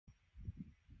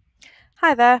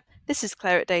Hi there, this is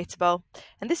Clare at Databowl,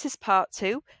 and this is part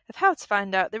 2 of how to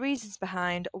find out the reasons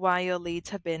behind why your leads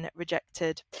have been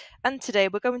rejected. And today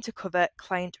we're going to cover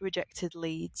client rejected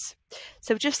leads.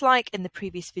 So just like in the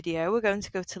previous video, we're going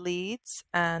to go to leads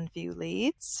and view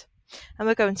leads, and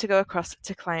we're going to go across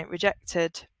to client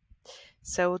rejected.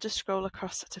 So we'll just scroll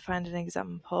across to find an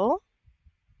example.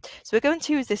 So we're going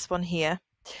to use this one here,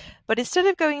 but instead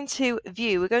of going to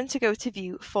view, we're going to go to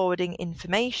view forwarding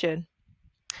information.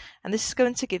 And this is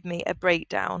going to give me a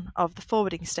breakdown of the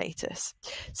forwarding status.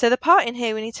 So the part in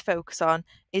here we need to focus on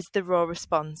is the raw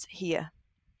response here.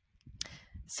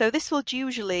 So this will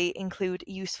usually include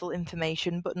useful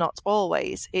information, but not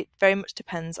always. It very much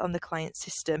depends on the client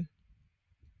system.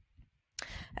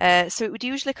 So it would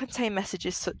usually contain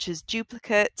messages such as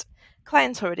duplicate,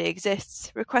 client already exists,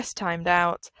 request timed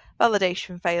out,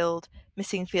 validation failed,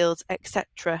 missing fields,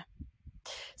 etc.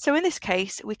 So in this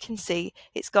case, we can see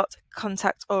it's got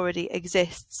contact already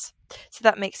exists. So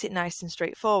that makes it nice and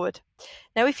straightforward.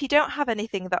 Now, if you don't have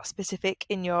anything that specific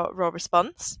in your raw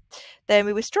response, then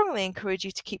we would strongly encourage you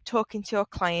to keep talking to your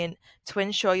client to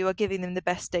ensure you are giving them the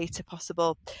best data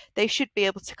possible. They should be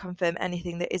able to confirm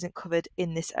anything that isn't covered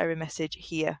in this error message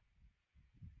here.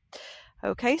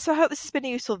 Okay, so I hope this has been a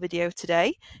useful video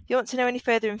today. If you want to know any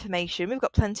further information, we've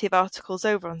got plenty of articles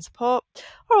over on support,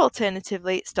 or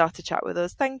alternatively, start a chat with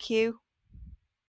us. Thank you.